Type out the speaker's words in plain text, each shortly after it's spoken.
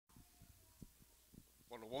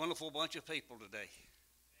What a wonderful bunch of people today.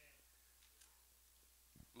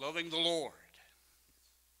 Loving the Lord.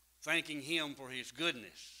 Thanking Him for His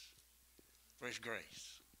goodness, for His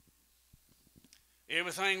grace.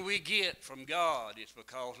 Everything we get from God is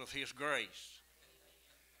because of His grace.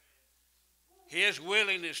 His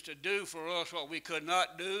willingness to do for us what we could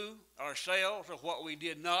not do ourselves or what we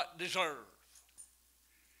did not deserve.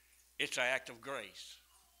 It's an act of grace.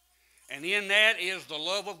 And in that is the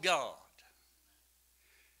love of God.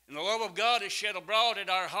 And the love of God is shed abroad in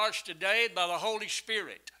our hearts today by the Holy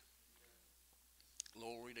Spirit.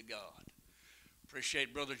 Glory to God.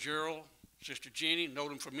 Appreciate Brother Gerald, Sister Jenny, known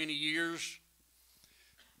them for many years.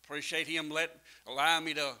 Appreciate him allowing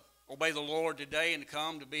me to obey the Lord today and to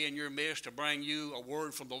come to be in your midst to bring you a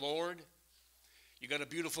word from the Lord. You got a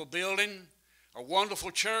beautiful building, a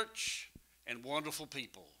wonderful church, and wonderful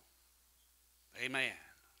people. Amen.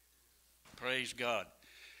 Praise God.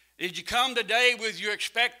 Did you come today with your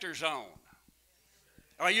expectors on?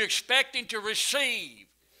 Are you expecting to receive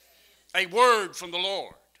a word from the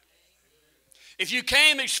Lord? If you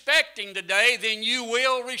came expecting today, then you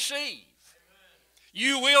will receive.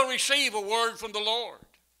 You will receive a word from the Lord.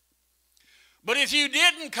 But if you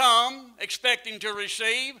didn't come expecting to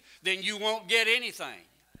receive, then you won't get anything.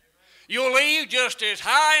 You'll leave just as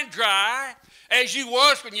high and dry as you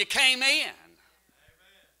was when you came in.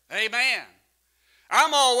 Amen.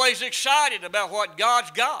 I'm always excited about what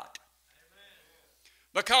God's got.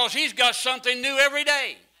 Because He's got something new every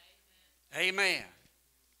day. Amen.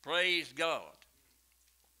 Praise God.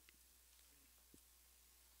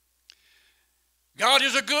 God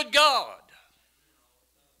is a good God.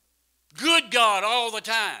 Good God all the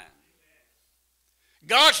time.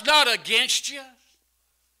 God's not against you.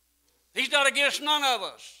 He's not against none of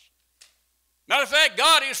us. Matter of fact,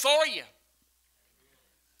 God is for you.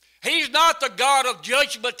 He's not the God of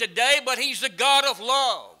judgment today, but He's the God of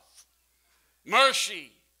love,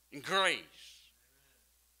 mercy, and grace.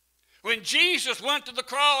 When Jesus went to the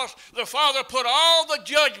cross, the Father put all the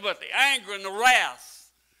judgment, the anger, and the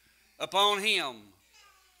wrath upon Him.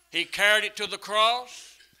 He carried it to the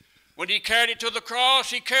cross. When He carried it to the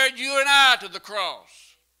cross, He carried you and I to the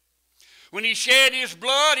cross. When He shed His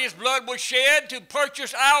blood was shed to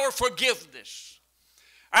purchase our forgiveness,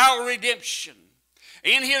 our redemption.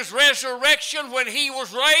 In His resurrection, when He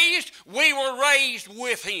was raised, we were raised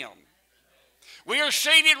with Him. We are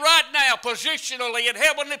seated right now positionally in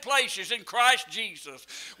heavenly places in Christ Jesus.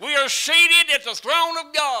 We are seated at the throne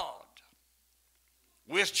of God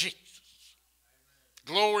with Jesus.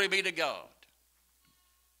 Glory be to God.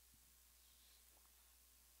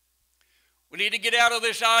 We need to get out of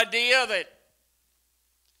this idea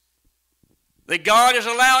that God is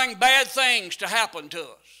allowing bad things to happen to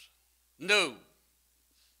us. No.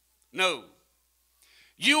 No.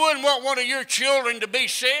 You wouldn't want one of your children to be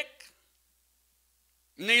sick.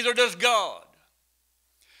 Neither does God.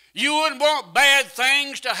 You wouldn't want bad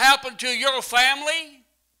things to happen to your family.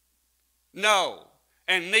 No.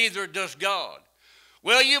 And neither does God.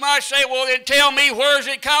 Well, you might say, well, then tell me, where is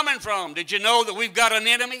it coming from? Did you know that we've got an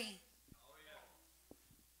enemy?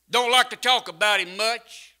 Don't like to talk about him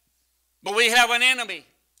much, but we have an enemy.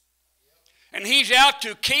 And he's out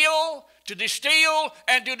to kill, to steal,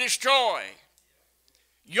 and to destroy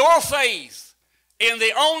your faith in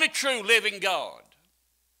the only true living God.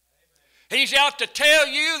 He's out to tell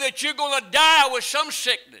you that you're going to die with some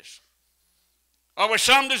sickness or with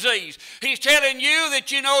some disease. He's telling you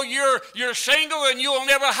that you're single and you'll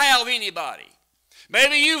never have anybody.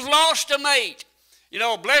 Maybe you've lost a mate.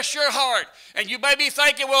 Bless your heart. And you may be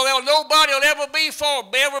thinking, well, nobody will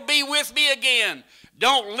ever be with me again.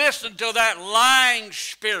 Don't listen to that lying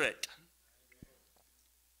spirit.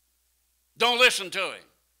 Don't listen to him.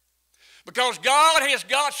 Because God has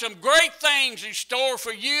got some great things in store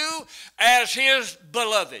for you as His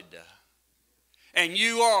beloved. And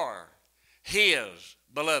you are His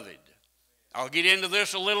beloved. I'll get into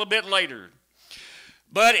this a little bit later.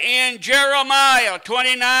 But in Jeremiah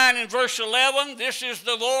 29 and verse 11, this is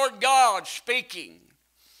the Lord God speaking.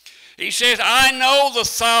 He says, I know the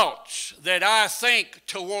thoughts that I think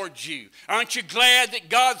towards you. Aren't you glad that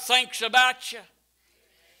God thinks about you?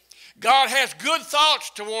 God has good thoughts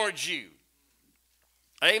towards you.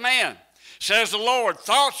 Amen. Says the Lord,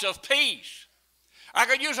 thoughts of peace. I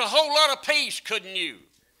could use a whole lot of peace, couldn't you?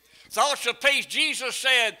 Thoughts of peace. Jesus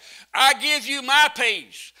said, I give you my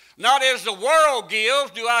peace. Not as the world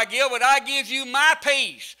gives do I give, but I give you my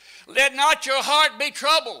peace. Let not your heart be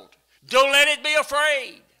troubled. Don't let it be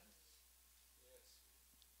afraid.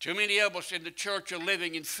 Too many of us in the church are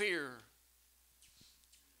living in fear.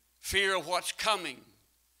 Fear of what's coming.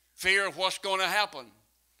 Fear of what's going to happen.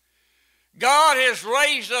 God has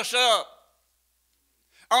raised us up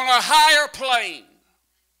on a higher plane,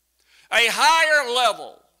 a higher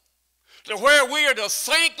level, to where we are to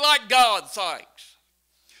think like God thinks.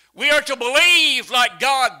 We are to believe like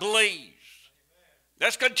God believes.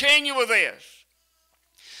 Let's continue with this.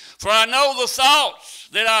 For I know the thoughts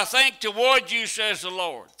that I think toward you, says the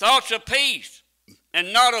Lord, thoughts of peace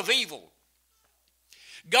and not of evil.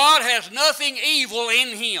 God has nothing evil in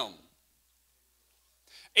him.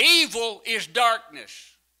 Evil is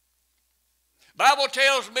darkness. The Bible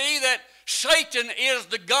tells me that Satan is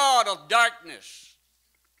the god of darkness.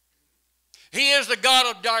 He is the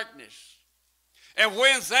god of darkness. And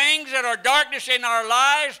when things that are darkness in our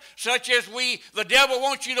lives, such as the devil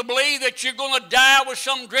wants you to believe that you're going to die with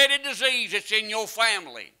some dreaded disease that's in your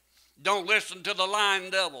family, don't listen to the lying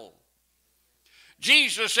devil.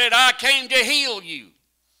 Jesus said, I came to heal you.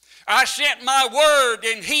 I sent my word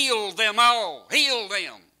and healed them all. Healed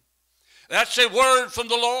them. That's a word from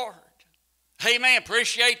the Lord. Amen.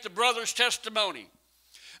 Appreciate the brother's testimony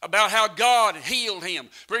about how God healed him.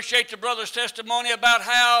 Appreciate the brother's testimony about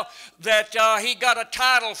how that he got a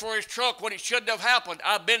title for his truck when it shouldn't have happened.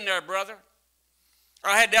 I've been there, brother.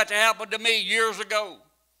 I had that to happen to me years ago.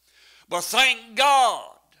 But thank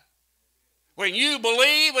God, when you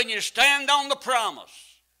believe and you stand on the promise,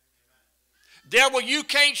 devil, you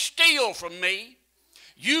can't steal from me.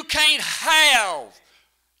 You can't have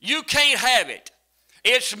it.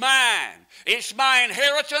 It's mine. It's my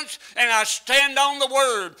inheritance, and I stand on the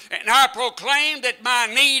word, and I proclaim that my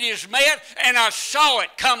need is met, and I saw it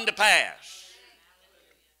come to pass.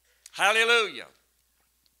 Hallelujah.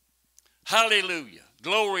 Hallelujah.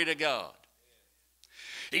 Glory to God.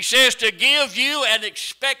 He says to give you an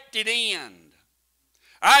expected end.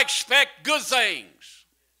 I expect good things.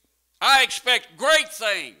 I expect great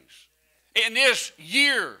things in this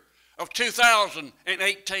year of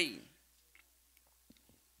 2018.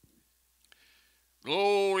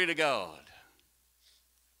 Glory to God.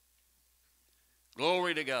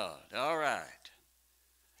 Glory to God. All right.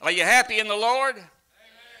 Are you happy in the Lord? Amen.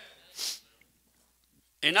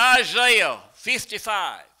 In Isaiah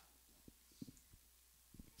 55,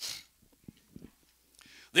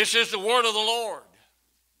 this is the word of the Lord.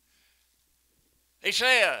 He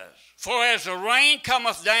says, for as the rain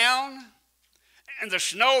cometh down, and the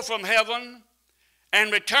snow from heaven,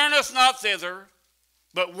 and returneth not thither,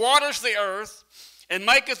 but waters the earth, and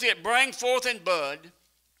maketh it bring forth in bud,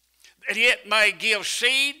 that it may give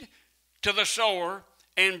seed to the sower,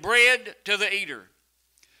 and bread to the eater.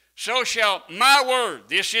 So shall my word,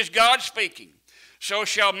 this is God speaking, so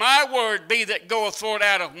shall my word be that goeth forth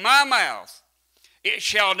out of my mouth. It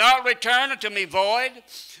shall not return unto me void,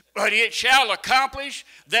 but it shall accomplish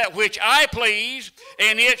that which I please,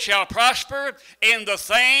 and it shall prosper in the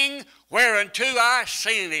thing whereunto I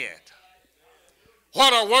sent it.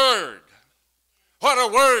 What a word. What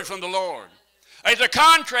a word from the Lord. As a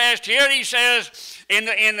contrast here, he says, in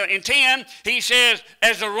 10, he says,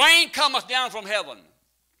 as the rain cometh down from heaven,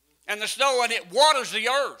 and the snow, and it waters the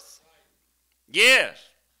earth. Yes.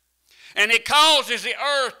 And it causes the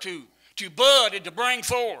earth to bud and to bring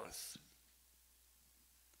forth.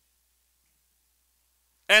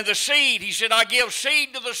 And the seed, he said, I give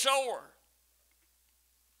seed to the sower,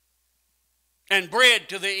 and bread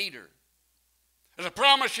to the eater. There's a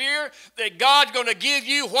promise here that God's going to give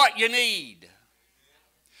you what you need.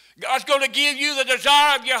 God's going to give you the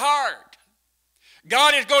desire of your heart.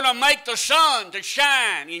 God is going to make the sun to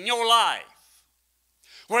shine in your life.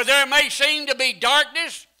 Where there may seem to be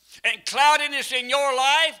darkness and cloudiness in your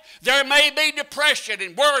life, there may be depression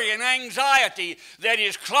and worry and anxiety that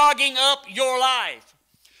is clogging up your life.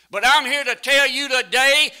 But I'm here to tell you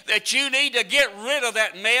today that you need to get rid of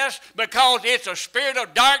that mess because it's a spirit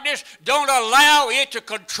of darkness. Don't allow it to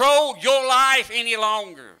control your life any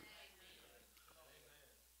longer.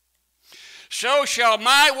 So shall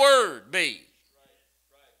my word be.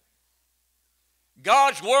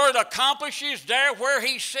 God's word accomplishes there where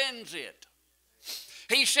he sends it.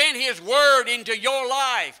 He sent his word into your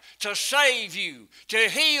life to save you, to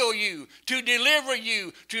heal you, to deliver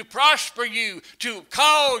you, to prosper you, to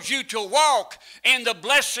cause you to walk in the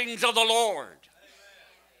blessings of the Lord.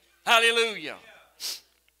 Amen. Hallelujah.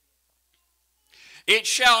 It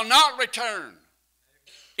shall not return.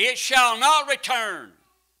 It shall not return.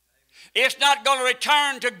 It's not going to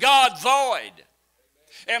return to God void.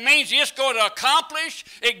 It means it's going to accomplish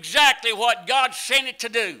exactly what God sent it to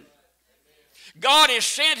do. God has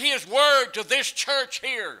sent his word to this church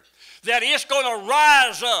here that it's going to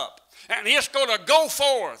rise up and it's going to go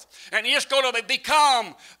forth, and it's going to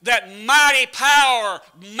become that mighty power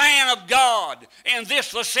man of God in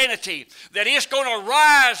this vicinity, that it's going to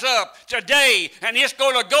rise up today, and it's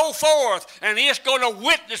going to go forth, and it's going to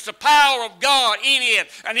witness the power of God in it,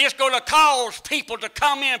 and it's going to cause people to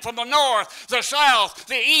come in from the north, the south,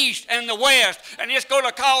 the east, and the west, and it's going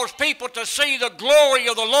to cause people to see the glory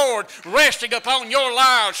of the Lord resting upon your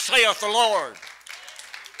lives, saith the Lord.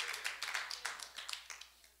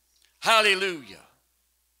 Hallelujah.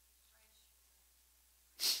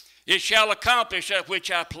 It shall accomplish that which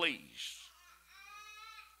I please,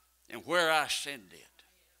 and where I send it.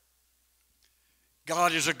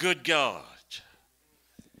 God is a good God.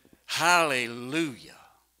 Hallelujah.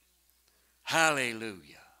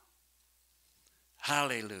 Hallelujah.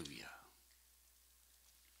 Hallelujah.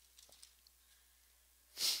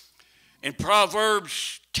 In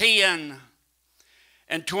Proverbs 10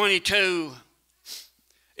 and 22,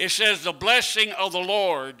 it says, the blessing of the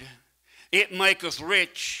Lord, it maketh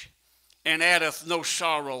rich, and addeth no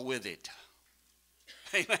sorrow with it.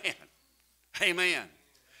 Amen. Amen.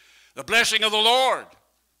 The blessing of the Lord,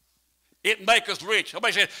 it maketh rich.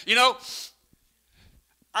 Somebody said, you know,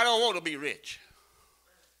 I don't want to be rich.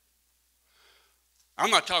 I'm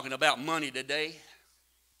not talking about money today.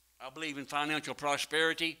 I believe in financial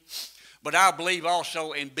prosperity, but I believe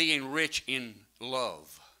also in being rich in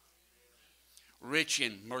love, rich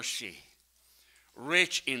in mercy,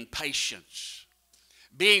 rich in patience,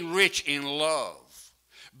 being rich in love,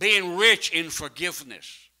 being rich in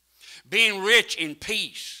forgiveness, being rich in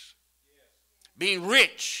peace, being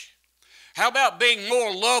rich. How about being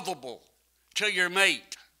more lovable to your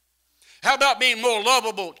mate? How about being more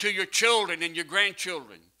lovable to your children and your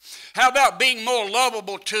grandchildren? How about being more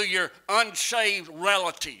lovable to your unsaved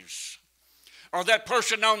relatives or that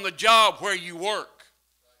person on the job where you work?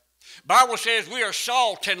 Bible says we are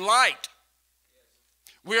salt and light.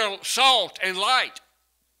 We are salt and light.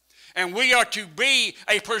 And we are to be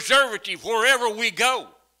a preservative wherever we go.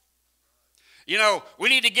 You know, we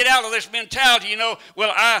need to get out of this mentality,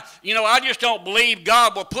 I just don't believe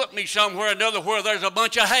God will put me somewhere or another where there's a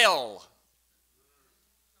bunch of hell.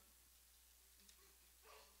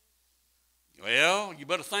 Well, you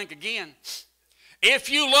better think again.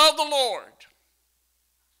 If you love the Lord,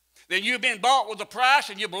 then you've been bought with a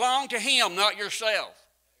price and you belong to Him, not yourself.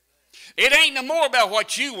 It ain't no more about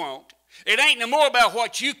what you want. It ain't no more about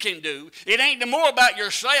what you can do. It ain't no more about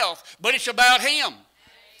yourself, but it's about Him.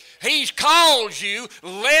 He's called you.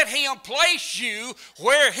 Let Him place you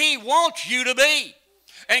where He wants you to be.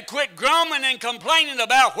 And quit grumbling and complaining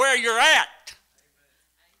about where you're at.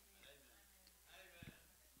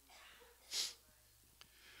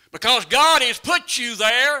 Because God has put you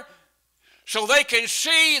there so they can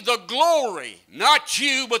see the glory, not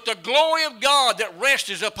you, but the glory of God that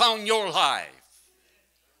rests upon your life.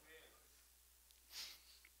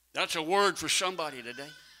 That's a word for somebody today.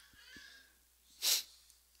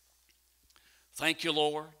 Thank you,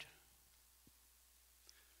 Lord.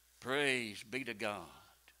 Praise be to God.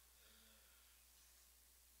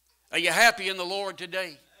 Are you happy in the Lord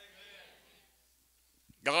today?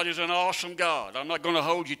 God is an awesome God. I'm not going to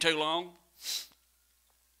hold you too long.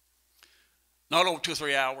 Not over 2 or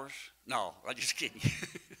 3 hours. No, I'm just kidding.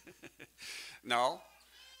 No,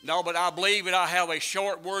 but I believe that I have a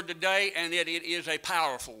short word today, and it is a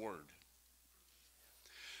powerful word.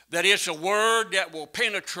 That it's a word that will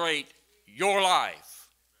penetrate your life,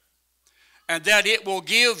 and that it will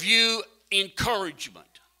give you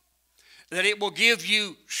encouragement, that it will give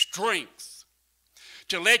you strength,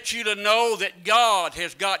 to let you to know that God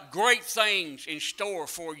has got great things in store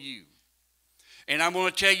for you. And I'm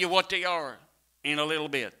going to tell you what they are in a little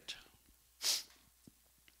bit.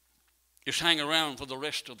 Just hang around for the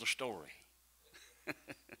rest of the story.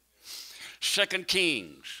 2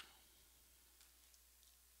 Kings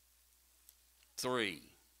 3.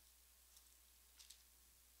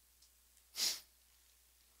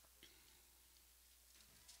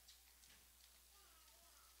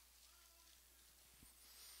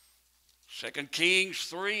 Second Kings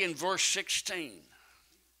 3 and verse 16.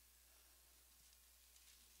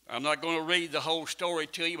 I'm not going to read the whole story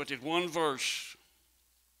to you, but there's one verse,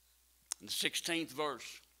 the 16th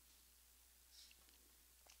verse.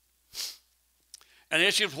 And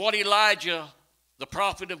this is what Elijah, the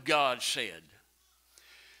prophet of God, said.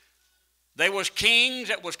 There was kings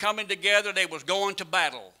that was coming together. They was going to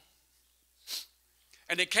battle.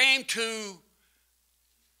 And they came to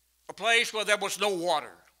a place where there was no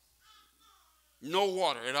water. No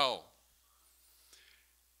water at all.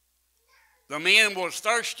 The men was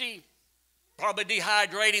thirsty, probably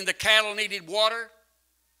dehydrating. The cattle needed water.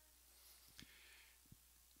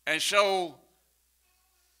 And so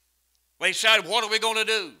they decided, what are we going to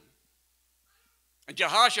do? And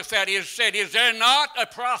Jehoshaphat said, is there not a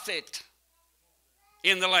prophet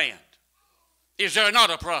in the land? Is there not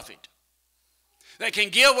a prophet that can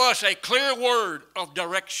give us a clear word of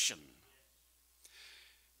direction?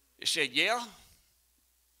 He said, yeah.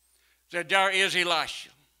 Said, there is Elisha.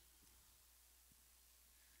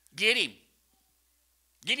 Get him.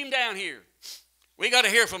 Get him down here. We got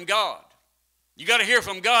to hear from God. You got to hear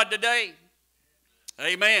from God today.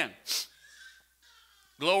 Amen.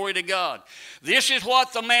 Glory to God. This is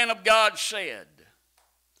what the man of God said.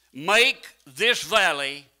 Make this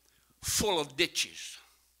valley full of ditches.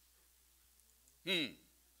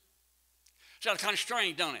 Sounds kind of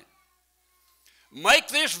strange, don't it? Make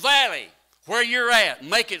this valley where you're at,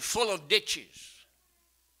 make it full of ditches.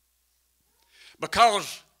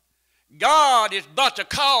 Because God is about to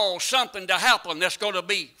cause something to happen that's going to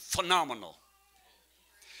be phenomenal.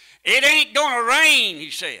 It ain't going to rain,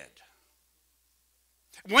 he said.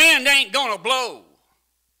 Wind ain't going to blow.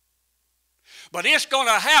 But it's going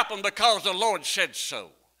to happen because the Lord said so.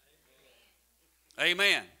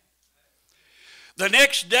 Amen. The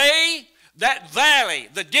next day, that valley,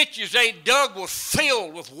 the ditches they dug was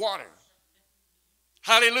filled with water.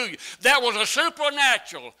 Hallelujah. That was a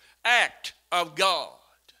supernatural act of God.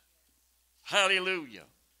 Hallelujah.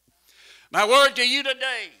 My word to you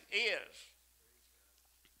today is,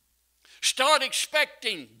 start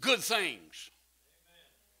expecting good things.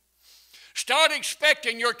 Start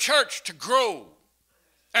expecting your church to grow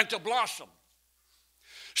and to blossom.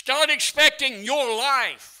 Start expecting your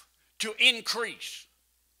life to increase.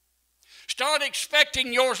 Start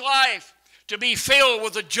expecting your life to be filled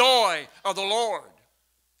with the joy of the Lord.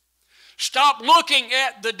 Stop looking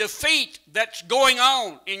at the defeat that's going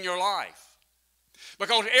on in your life.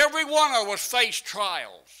 Because every one of us face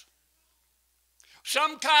trials.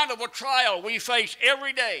 Some kind of a trial we face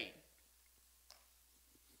every day.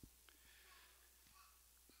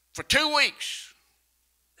 For 2 weeks,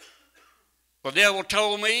 the devil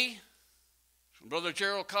told me, Brother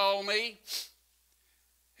Gerald called me,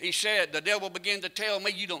 he said, the devil began to tell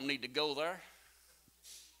me, you don't need to go there.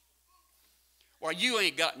 Well, you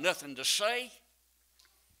ain't got nothing to say.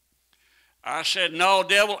 I said, no,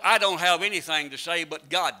 devil, I don't have anything to say, but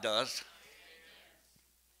God does.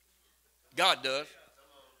 God does.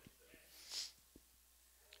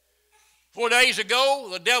 4 days ago,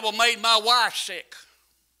 the devil made my wife sick.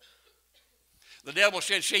 The devil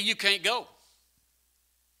said, see, you can't go.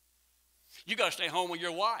 You got to stay home with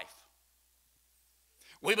your wife.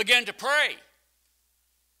 We began to pray.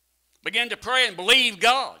 Began to pray and believe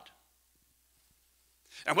God.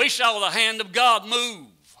 And we saw the hand of God move.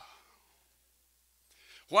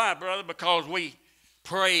 Why, brother? Because we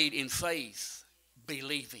prayed in faith,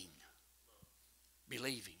 believing.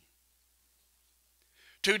 Believing.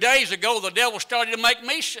 2 days ago, the devil started to make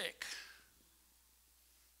me sick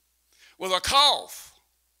with a cough.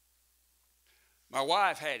 My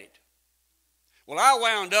wife had it. Well, I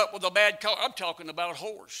wound up with a bad cough. I'm talking about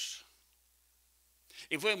hoarse.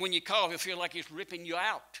 When you cough, it feels like it's ripping you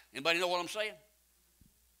out. Anybody know what I'm saying?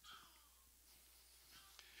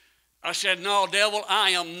 I said, no, devil,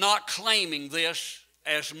 I am not claiming this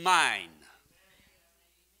as mine.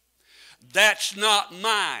 That's not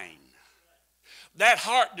mine. That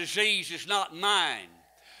heart disease is not mine.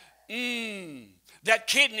 That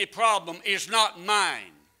kidney problem is not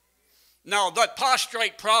mine. No, that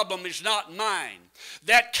prostrate problem is not mine.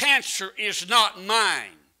 That cancer is not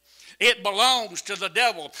mine. It belongs to the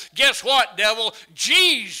devil. Guess what, devil?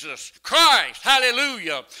 Jesus Christ,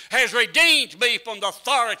 hallelujah, has redeemed me from the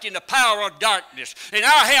authority and the power of darkness. And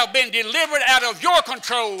I have been delivered out of your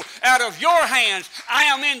control, out of your hands. I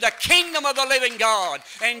am in the kingdom of the living God.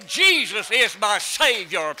 And Jesus is my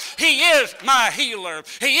Savior. He is my healer.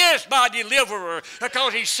 He is my deliverer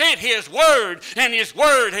because He sent His word and His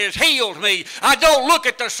word has healed me. I don't look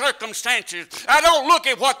at the circumstances. I don't look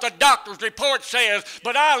at what the doctor's report says,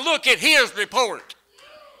 but I look at His report.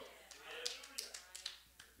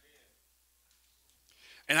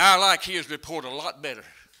 And I like His report a lot better.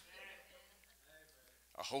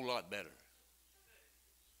 A whole lot better.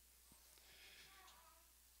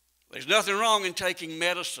 There's nothing wrong in taking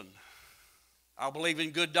medicine. I believe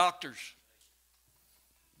in good doctors.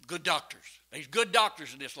 Good doctors. There's good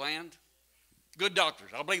doctors in this land. Good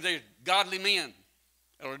doctors. I believe there's godly men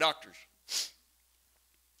that are doctors.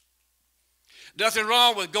 Nothing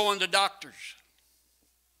wrong with going to doctors.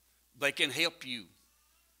 They can help you.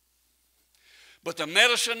 But the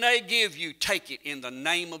medicine they give you, take it in the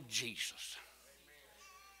name of Jesus.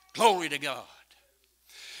 Glory to God.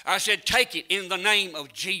 I said, take it in the name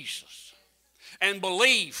of Jesus. and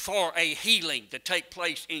believe for a healing to take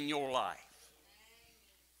place in your life.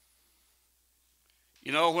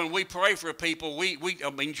 You know, when we pray for people,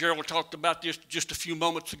 Gerald talked about this just a few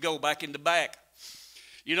moments ago back in the back.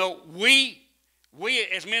 You know, we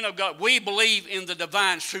as men of God, we believe in the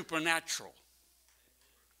divine supernatural.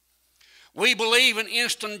 We believe in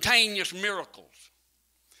instantaneous miracles.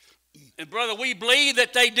 And brother, we believe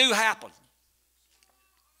that they do happen.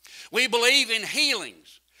 We believe in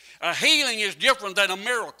healings. A healing is different than a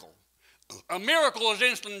miracle. A miracle is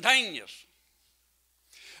instantaneous.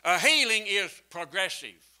 A healing is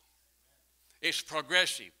progressive. It's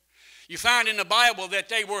progressive. You find in the Bible that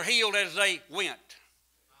they were healed as they went.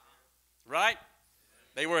 Right?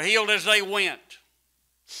 They were healed as they went.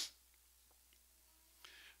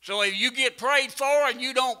 So if you get prayed for and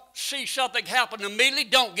you don't see something happen immediately,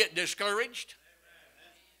 don't get discouraged.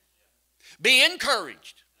 Be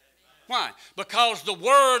encouraged. Why? Because the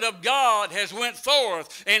Word of God has went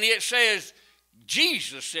forth and it says,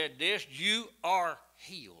 Jesus said this, you are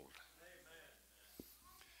healed.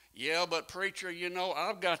 Yeah, but preacher, you know,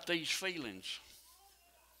 I've got these feelings.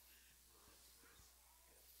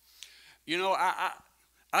 You know,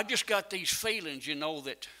 I just got these feelings, you know,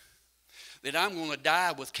 that I'm going to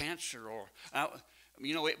die with cancer, or,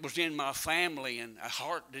 you know, it was in my family, and a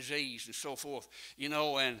heart disease and so forth, you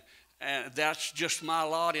know, and that's just my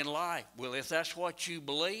lot in life. Well, if that's what you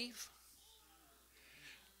believe,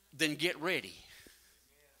 then get ready,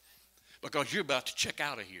 because you're about to check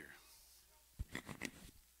out of here.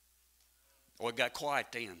 Oh, it got quiet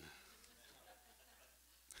then.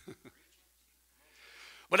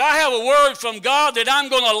 But I have a word from God that I'm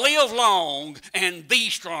going to live long and be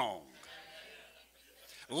strong.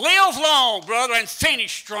 Live long, brother, and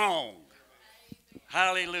finish strong.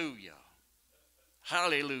 Hallelujah.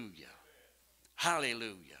 Hallelujah.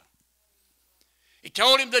 Hallelujah. He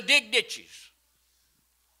told him to dig ditches.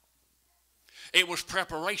 It was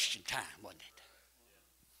preparation time, wasn't it?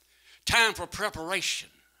 Time for preparation.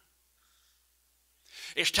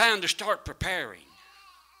 It's time to start preparing,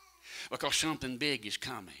 because something big is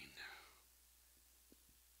coming.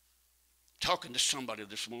 Talking to somebody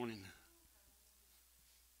this morning.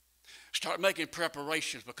 Start making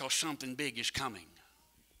preparations, because something big is coming.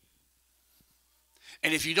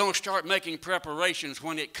 And if you don't start making preparations,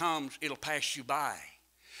 when it comes, it'll pass you by,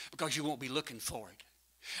 because you won't be looking for it.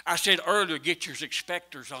 I said earlier, get your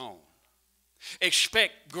expectors on.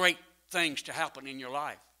 Expect great things to happen in your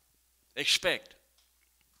life. Expect.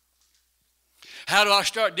 How do I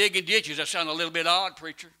start digging ditches? That sounds a little bit odd,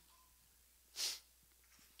 preacher.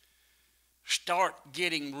 Start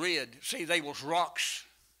getting rid. See, there was rocks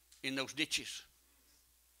in those ditches.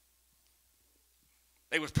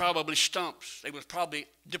 There was probably stumps. There was probably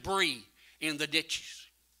debris in the ditches.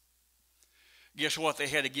 Guess what? They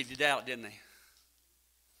had to get it out, didn't they?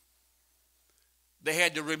 They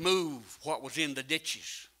had to remove what was in the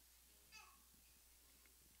ditches.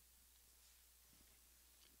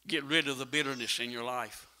 Get rid of the bitterness in your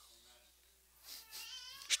life.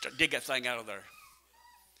 Dig that thing out of there.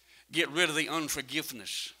 Get rid of the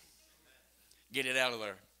unforgiveness. Get it out of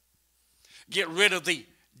there. Get rid of the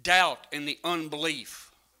doubt and the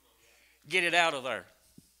unbelief. Get it out of there.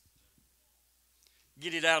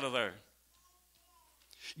 Get it out of there.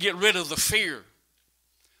 Get rid of the fear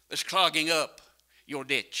that's clogging up your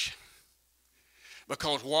ditch,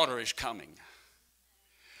 because water is coming.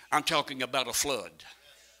 I'm talking about a flood.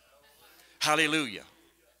 Hallelujah.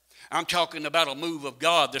 I'm talking about a move of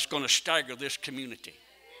God that's going to stagger this community.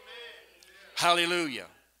 Hallelujah.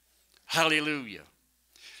 Hallelujah.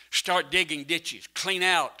 Start digging ditches. Clean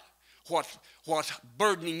out what's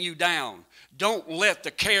burdening you down. Don't let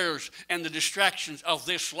the cares and the distractions of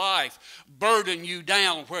this life burden you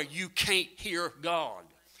down where you can't hear God.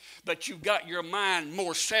 But you've got your mind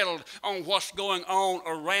more settled on what's going on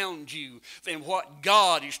around you than what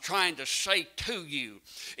God is trying to say to you.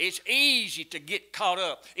 It's easy to get caught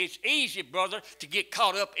up. It's easy, brother, to get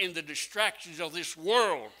caught up in the distractions of this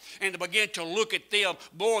world and to begin to look at them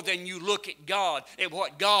more than you look at God and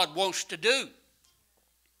what God wants to do.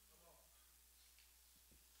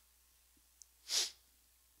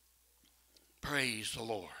 Praise the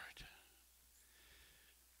Lord.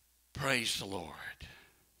 Praise the Lord.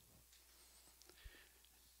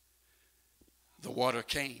 The water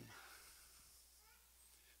came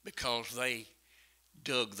because they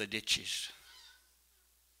dug the ditches.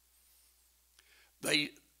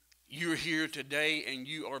 You're here today and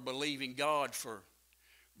you are believing God for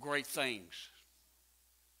great things.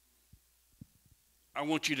 I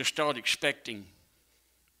want you to start expecting.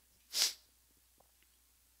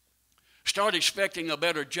 Start expecting a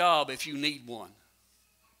better job if you need one.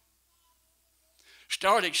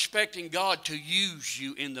 Start expecting God to use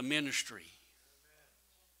you in the ministry.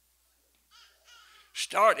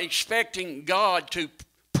 Start expecting God to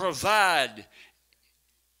provide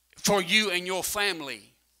for you and your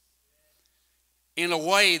family in a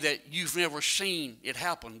way that you've never seen it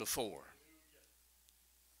happen before.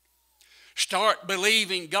 Start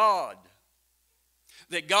believing God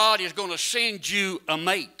that God is going to send you a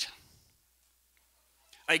mate,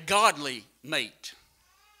 a godly mate.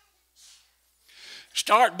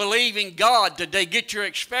 Start believing God today. Get your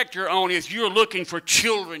expector on if you're looking for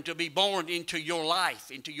children to be born into your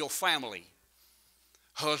life, into your family,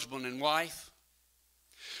 husband and wife.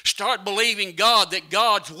 Start believing God that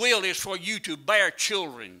God's will is for you to bear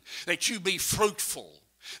children, that you be fruitful,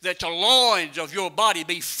 that the loins of your body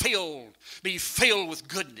be filled with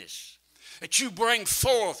goodness, that you bring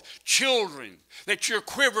forth children, that your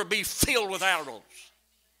quiver be filled with arrows.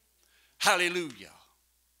 Hallelujah.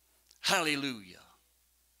 Hallelujah.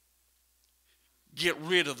 Get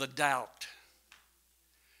rid of the doubt.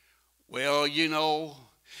 Well, you know,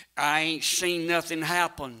 I ain't seen nothing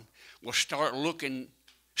happen. Well, stop looking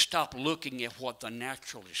at what the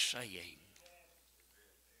natural is saying.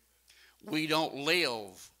 We don't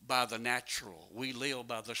live by the natural. We live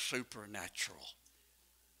by the supernatural.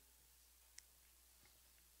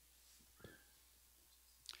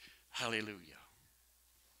 Hallelujah.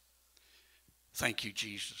 Thank you,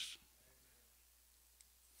 Jesus.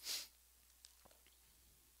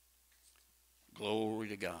 Glory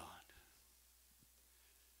to God.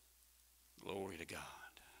 Glory to God.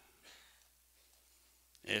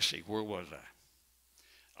 Let's see, where was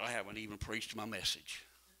I? I haven't even preached my message.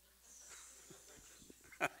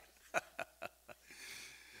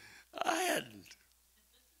 I hadn't.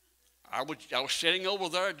 I was sitting over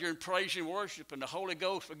there during praise and worship, and the Holy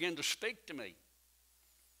Ghost began to speak to me.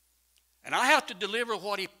 And I have to deliver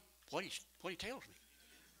what he tells me.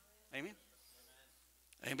 Amen.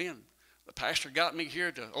 Amen. The pastor got me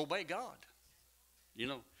here to obey God, you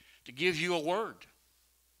know, to give you a word.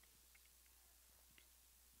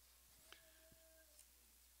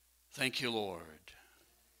 Thank you, Lord.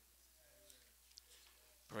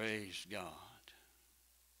 Praise God.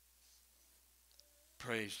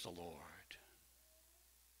 Praise the Lord.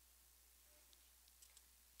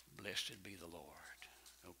 Blessed be the Lord.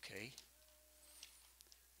 Okay.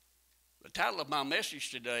 The title of my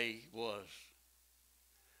message today was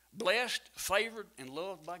Blessed, Favored, and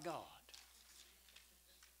Loved by God.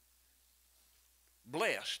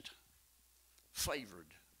 Blessed, favored,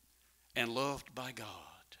 and loved by God.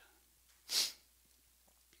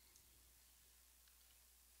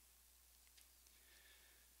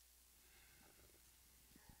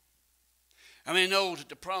 How many know that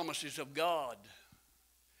the promises of God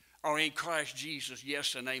are in Christ Jesus,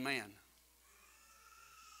 yes and amen?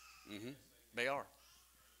 They are.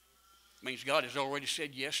 It means God has already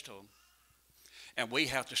said yes to them. And we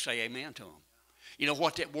have to say amen to them. You know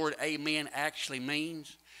what that word amen actually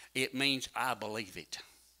means? It means I believe it.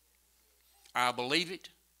 I believe it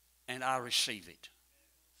and I receive it.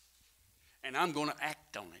 And I'm going to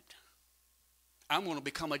act on it. I'm going to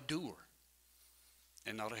become a doer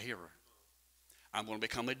and not a hearer. I'm going to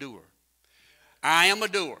become a doer. I am a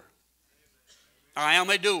doer. I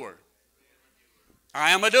am a doer.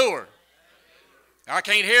 I am a doer. I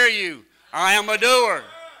can't hear you. I am a doer.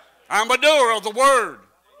 I'm a doer of the word.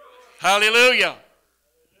 Hallelujah.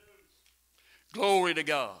 Glory to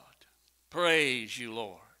God. Praise you,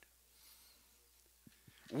 Lord.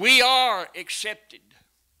 We are accepted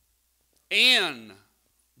in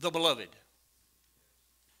the beloved.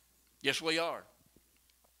 Yes, we are.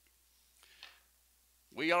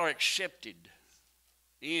 We are accepted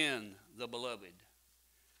in the beloved.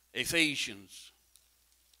 Ephesians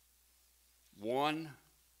 1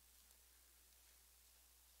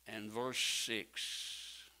 and verse 6.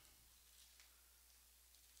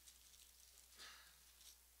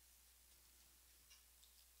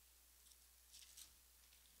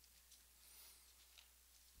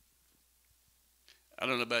 I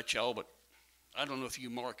don't know about y'all, but I don't know if you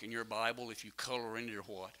mark in your Bible, if you color in it or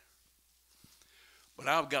what. But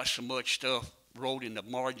I've got so much stuff wrote in the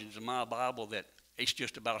margins of my Bible that it's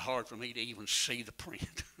just about hard for me to even see the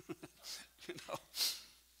print. You know.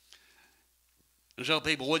 And some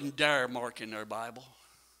people wouldn't dare mark in their Bible.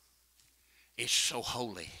 It's so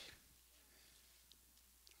holy.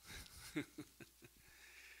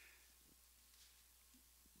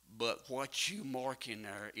 But what you mark in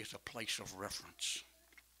there is a place of reference.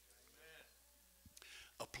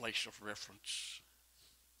 A place of reference.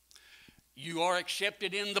 You are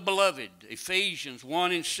accepted in the beloved. Ephesians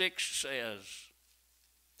 1 and 6 says,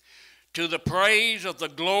 to the praise of the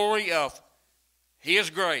glory of His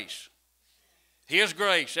grace. His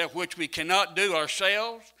grace, that which we cannot do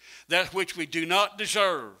ourselves, that which we do not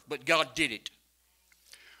deserve, but God did it.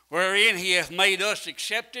 Wherein he hath made us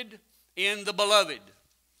accepted in the beloved.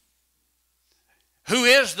 Who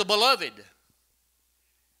is the beloved?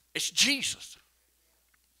 It's Jesus.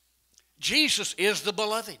 Jesus is the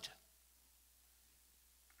beloved.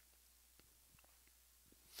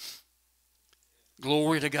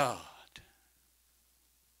 Glory to God.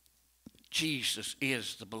 Jesus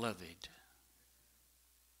is the beloved.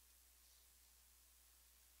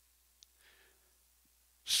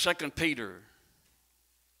 Second Peter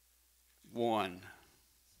 1.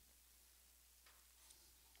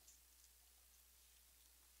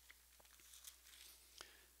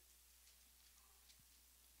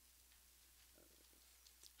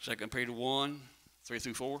 Second Peter 1, 3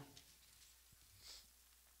 through 4.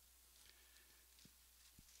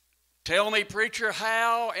 Tell me, preacher,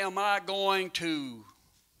 how am I going to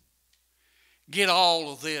get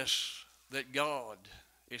all of this that God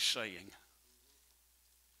is saying?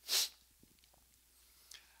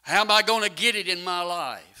 How am I going to get it in my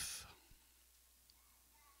life?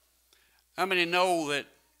 How many know that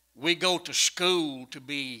we go to school to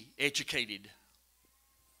be educated,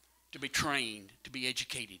 to be trained, to be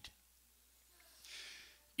educated?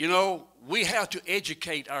 You know, we have to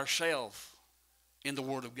educate ourselves in the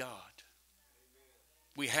Word of God.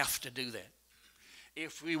 We have to do that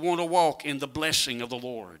if we want to walk in the blessing of the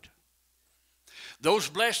Lord. Those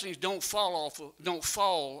blessings don't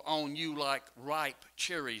fall on you like ripe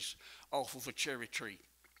cherries off of a cherry tree.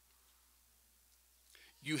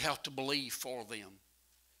 You have to believe for them.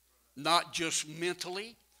 Not just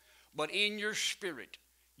mentally, but in your spirit.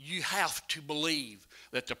 You have to believe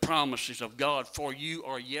that the promises of God for you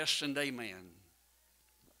are yes and amen.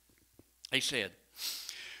 He said,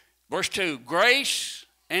 verse 2, grace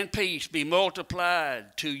and peace be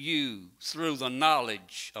multiplied to you through the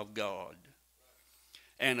knowledge of God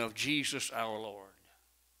and of Jesus our Lord,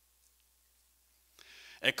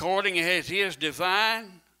 according as his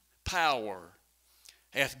divine power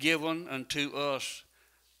hath given unto us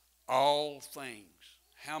all things.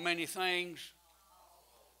 How many things?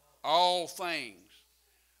 All things.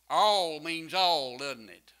 All means all, doesn't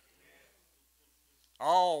it?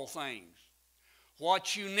 All things.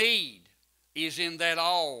 What you need is in that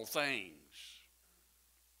all things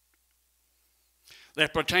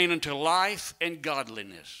that pertain unto life and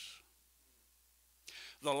godliness.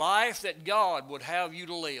 The life that God would have you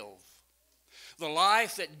to live. The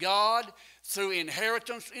life that God, through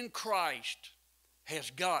inheritance in Christ, has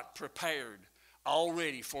got prepared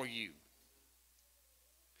already for you.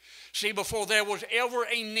 See, before there was ever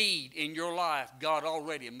a need in your life, God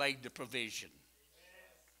already made the provision.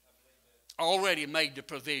 Already made the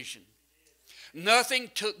provision. Nothing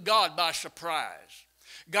took God by surprise.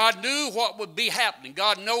 God knew what would be happening.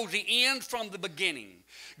 God knows the end from the beginning.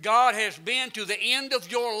 God has been to the end of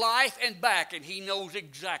your life and back, and he knows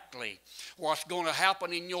exactly what's going to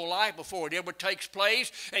happen in your life before it ever takes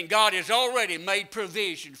place, and God has already made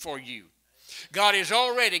provision for you. God has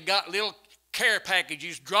already got little care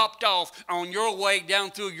packages dropped off on your way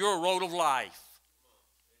down through your road of life.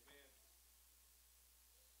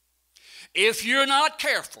 If you're not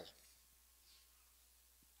careful,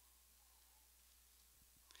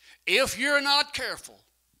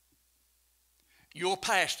 you'll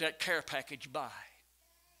pass that care package by.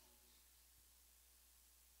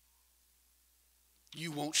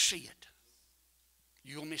 You won't see it.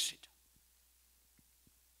 You'll miss it.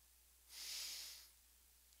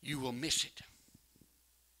 You will miss it.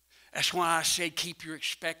 That's why I say keep your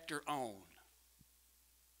expector on.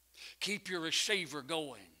 Keep your receiver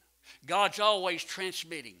going. God's always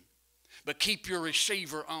transmitting, but keep your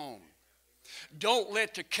receiver on. Don't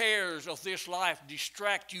let the cares of this life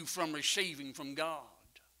distract you from receiving from God.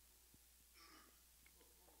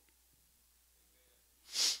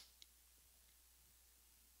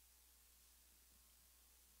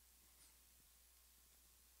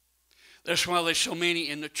 That's why there's so many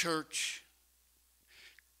in the church,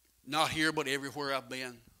 not here but everywhere I've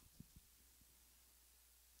been.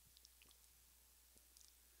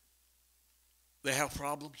 They have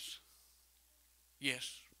problems.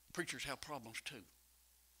 Yes, preachers have problems too.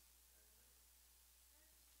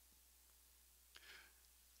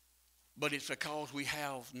 But it's because we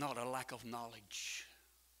have not a lack of knowledge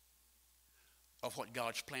of what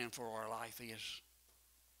God's plan for our life is.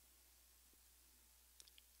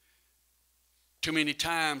 Too many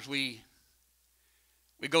times we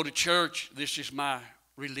go to church, this is my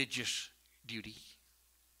religious duty.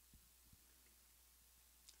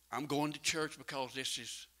 I'm going to church because this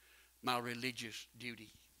is my religious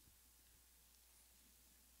duty.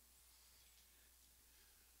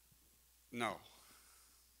 No.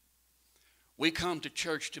 We come to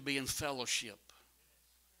church to be in fellowship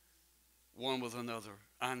one with another.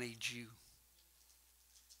 I need you.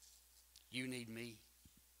 You need me.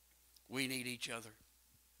 We need each other.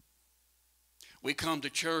 We come to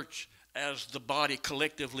church as the body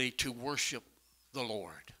collectively to worship the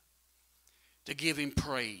Lord, to give him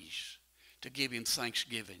praise, to give him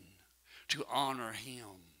thanksgiving, to honor him.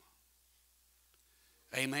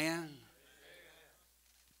 Amen?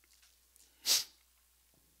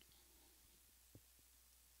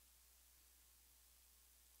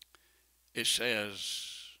 It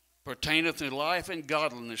says, pertaineth to life and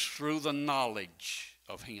godliness through the knowledge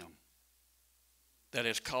of him that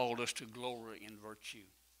has called us to glory and virtue.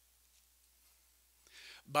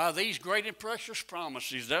 By these great and precious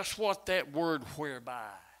promises, that's what that word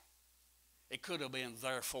whereby. It could have been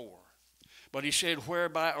therefore. But he said,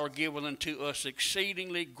 whereby are given unto us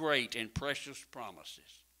exceedingly great and precious promises.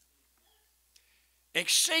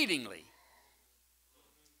 Exceedingly.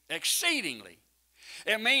 Exceedingly.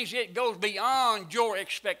 It means it goes beyond your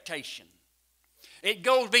expectation. It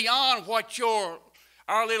goes beyond what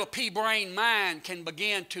our little pea-brain mind can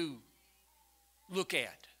begin to look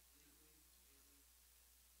at.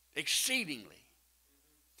 Exceedingly.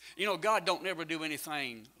 You know, God don't never do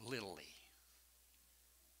anything littly.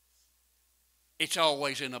 It's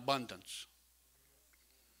always in abundance.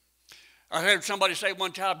 I heard somebody say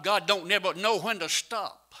one time, God don't never know when to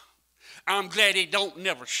stop. I'm glad he don't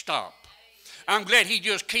never stop. I'm glad he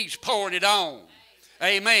just keeps pouring it on.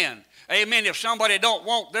 Amen. Amen. If somebody don't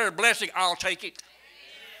want their blessing, I'll take it.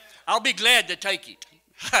 I'll be glad to take it.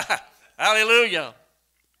 Hallelujah.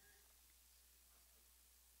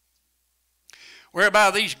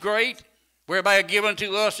 Whereby are given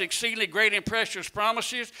to us exceedingly great and precious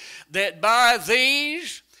promises, that by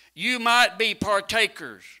these you might be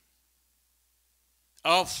partakers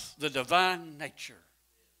of the divine nature.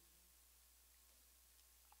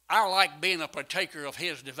 I like being a partaker of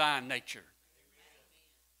his divine nature.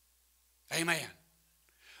 Amen.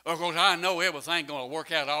 Of course, I know everything's going to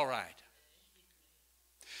work out all right.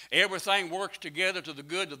 Everything works together to the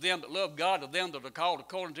good of them that love God, of them that are called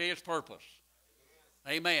according to his purpose.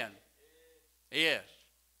 Amen. Yes.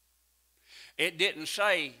 It didn't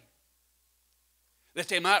say that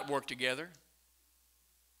they might work together.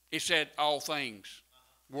 It said all things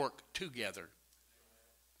work together.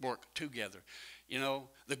 Work together. You know,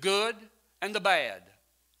 the good and the bad,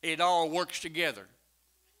 it all works together.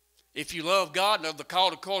 If you love God and are the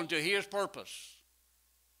called according to his purpose.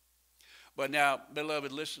 But now,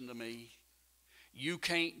 beloved, listen to me. You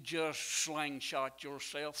can't just slingshot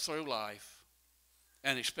yourself through life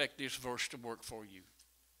and expect this verse to work for you.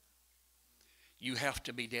 You have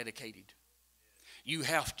to be dedicated. You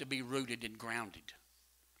have to be rooted and grounded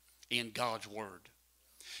in God's word.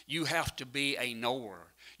 You have to be a knower.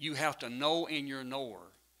 You have to know in your knower,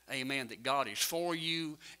 amen, that God is for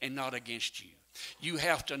you and not against you. You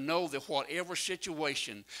have to know that whatever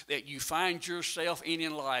situation that you find yourself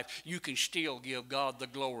in life, you can still give God the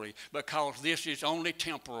glory, because this is only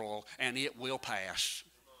temporal and it will pass.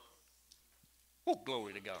 Oh,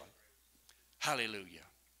 glory to God. Hallelujah.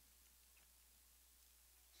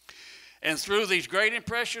 And through these great and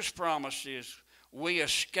precious promises, we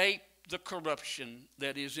escape the corruption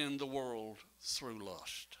that is in the world through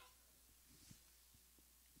lust.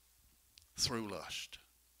 Through lust.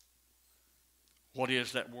 What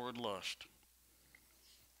is that word lust?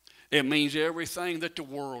 It means everything that the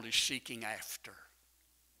world is seeking after.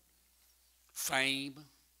 Fame,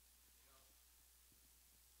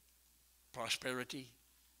 prosperity,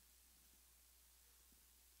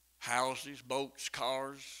 houses, boats,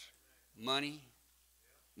 cars, money,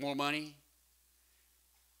 more money.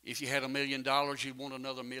 If you had $1 million, you'd want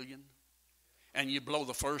another $1 million. And you blow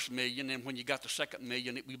the first $1 million, and when you got the second $1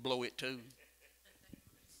 million, we blow it too.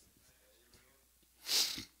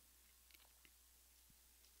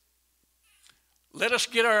 Let us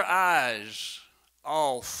get our eyes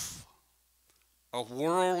off of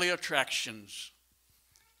worldly attractions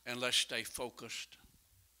and let's stay focused.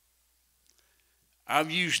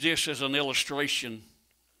 I've used this as an illustration,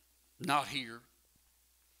 not here.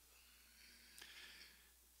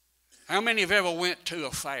 How many have ever went to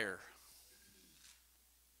a fair?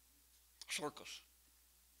 Circus.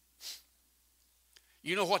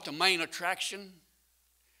 You know what the main attraction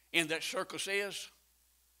in that circus is?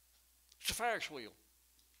 It's a Ferris wheel.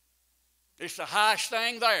 It's the highest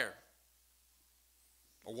thing there.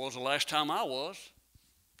 Or was the last time I was.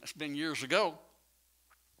 That's been years ago.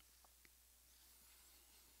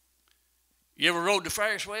 You ever rode the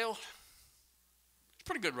Ferris wheel? It's a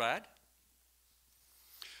pretty good ride.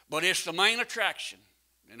 But it's the main attraction.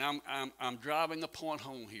 and I'm driving the point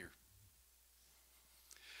home here.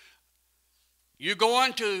 You're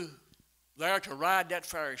going there to ride that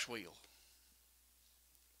Ferris wheel.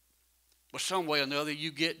 But some way or another, you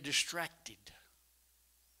get distracted.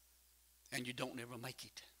 And you don't never make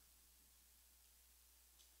it.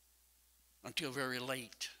 Until very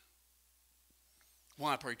late.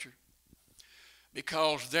 Why, preacher?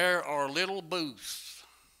 Because there are little booths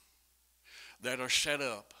that are set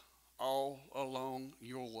up all along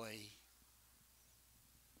your way.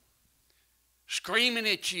 Screaming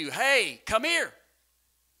at you, hey, come here.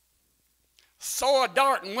 Throw a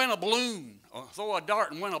dart and win a balloon. Or throw a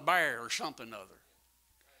dart and win a bear or something other.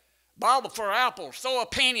 Bobble for apples. Throw a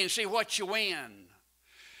penny and see what you win.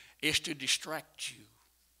 It's to distract you.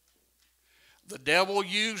 The devil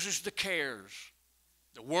uses the cares,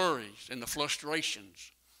 the worries, and the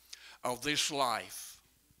frustrations of this life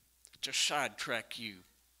to sidetrack you,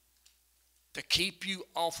 to keep you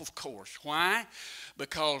off of course. Why?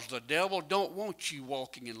 Because the devil don't want you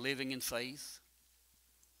walking and living in faith.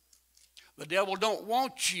 The devil don't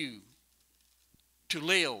want you to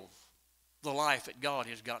live the life that God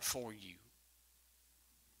has got for you.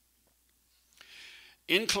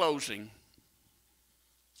 In closing,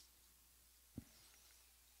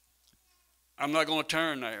 I'm not going to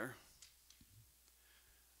turn there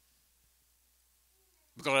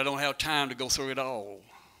because I don't have time to go through it all.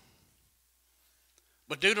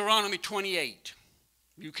 But Deuteronomy 28,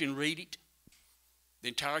 you can read it, the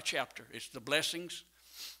entire chapter. It's the blessings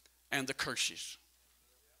and the curses.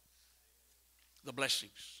 The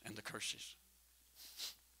blessings and the curses.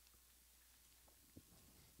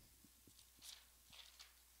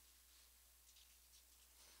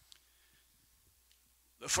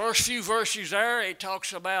 The first few verses there, it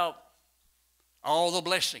talks about all the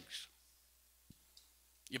blessings.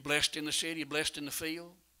 You're blessed in the city, you're blessed in the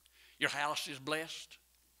field. Your house is blessed.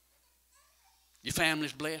 Your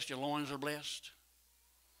family's blessed, your loins are blessed.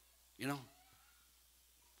 You know.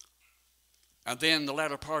 And then the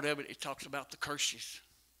latter part of it, it talks about the curses.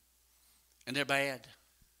 And they're bad.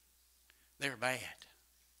 They're bad.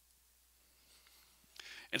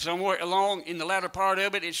 And somewhere along in the latter part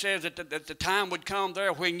of it, it says that the time would come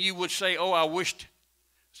there when you would say, oh, I wished.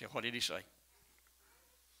 See, what did he say?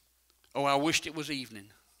 Oh, I wished it was evening.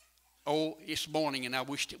 Oh, it's morning and I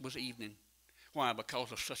wished it was evening. Why?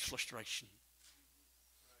 Because of such frustration.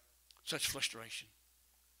 Such frustration.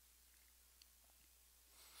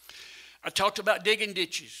 I talked about digging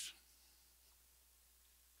ditches.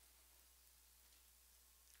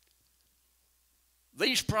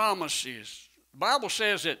 These promises, the Bible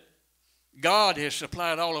says that God has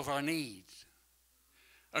supplied all of our needs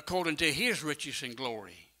according to his riches and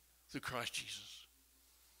glory through Christ Jesus.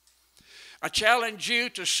 I challenge you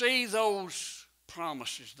to see those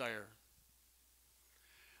promises there,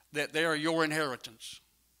 that they are your inheritance.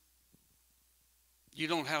 You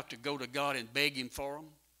don't have to go to God and beg him for them.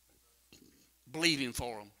 Believe him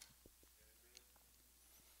for them.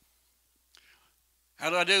 How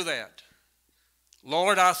do I do that?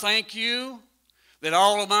 Lord, I thank you that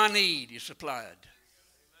all of my need is supplied. Amen.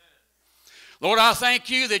 Lord, I thank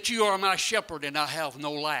you that you are my shepherd and I have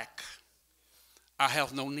no lack. I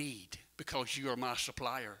have no need because you are my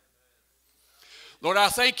supplier. Lord, I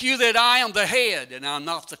thank you that I am the head and I'm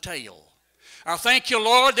not the tail. I thank you,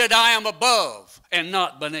 Lord, that I am above and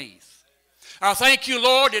not beneath. I thank you,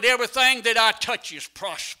 Lord, that everything that I touch is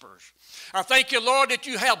prospers. I thank you, Lord, that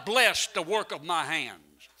you have blessed the work of my hands.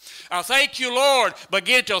 I thank you, Lord.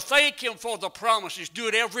 Begin to thank him for the promises. Do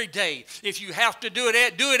it every day. If you have to do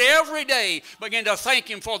it every day. Begin to thank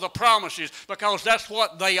him for the promises because that's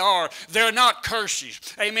what they are. They're not curses.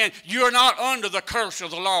 Amen. You're not under the curse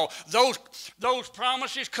of the law. Those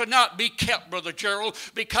promises could not be kept, Brother Gerald,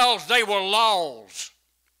 because they were laws.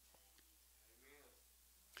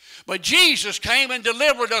 But Jesus came and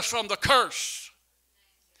delivered us from the curse.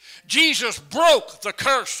 Jesus broke the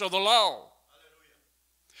curse of the law.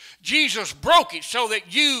 Jesus broke it so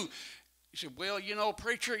that you said, well, you know,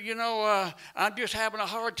 preacher, I'm just having a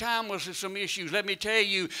hard time with some issues. Let me tell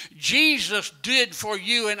you, Jesus did for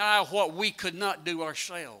you and I what we could not do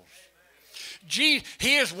ourselves.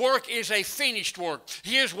 His work is a finished work.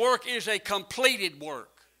 His work is a completed work.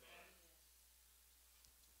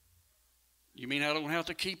 You mean I don't have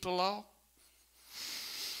to keep the law?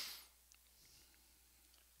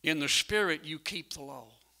 In the Spirit, you keep the law.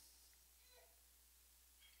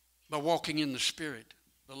 By walking in the Spirit,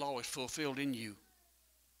 the law is fulfilled in you.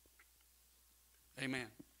 Amen.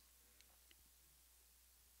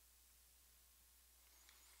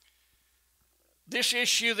 This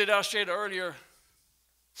issue that I said earlier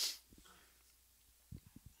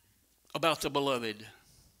about the beloved,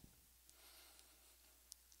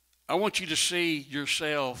 I want you to see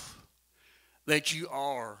yourself that you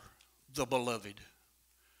are the beloved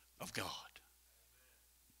of God.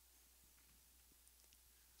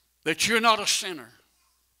 That you're not a sinner.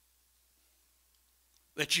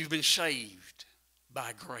 That you've been saved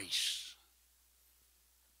by grace.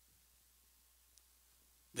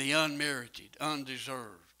 The unmerited,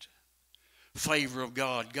 undeserved favor of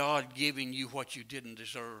God. God giving you what you didn't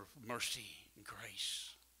deserve, mercy and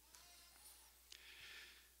grace.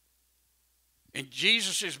 In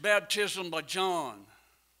Jesus' baptism by John,